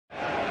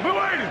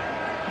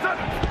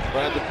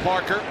Brandon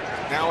Parker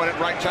now in at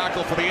right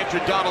tackle for the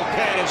injured Donald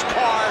Penn. His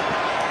car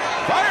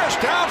fires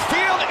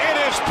downfield. It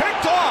is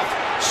picked off.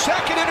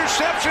 Second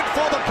interception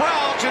for the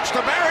Browns. It's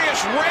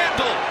Damarious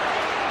Randall.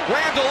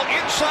 Randall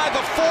inside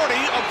the 40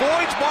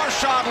 avoids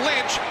Marshawn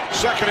Lynch.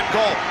 Second and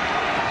goal.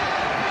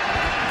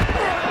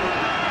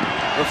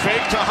 The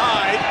fake to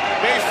Hyde.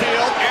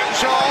 Mayfield, end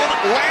zone.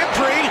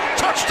 Landry,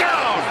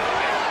 touchdown.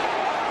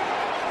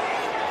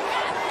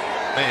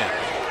 Man.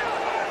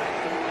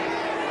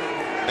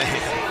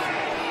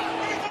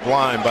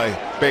 Blind by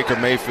Baker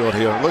Mayfield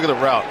here. Look at the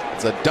route.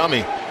 It's a dummy.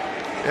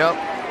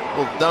 Yep.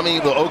 Little dummy,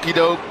 little okey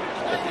doke.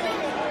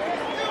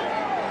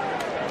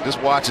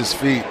 Just watch his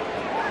feet.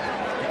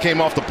 He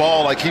came off the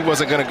ball like he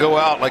wasn't going to go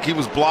out, like he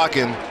was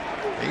blocking.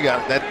 He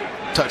got that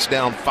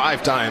touchdown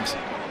 5 times.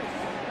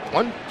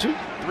 1, 2,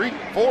 3,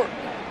 4.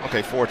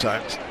 Okay, 4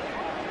 times.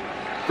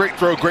 Great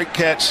throw, great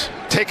catch.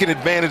 Taking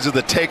advantage of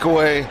the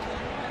takeaway.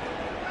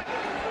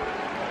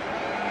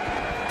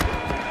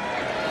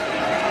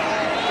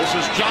 This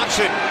is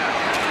Johnson,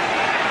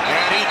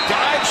 and he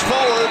dives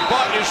forward,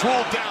 but is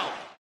ruled down.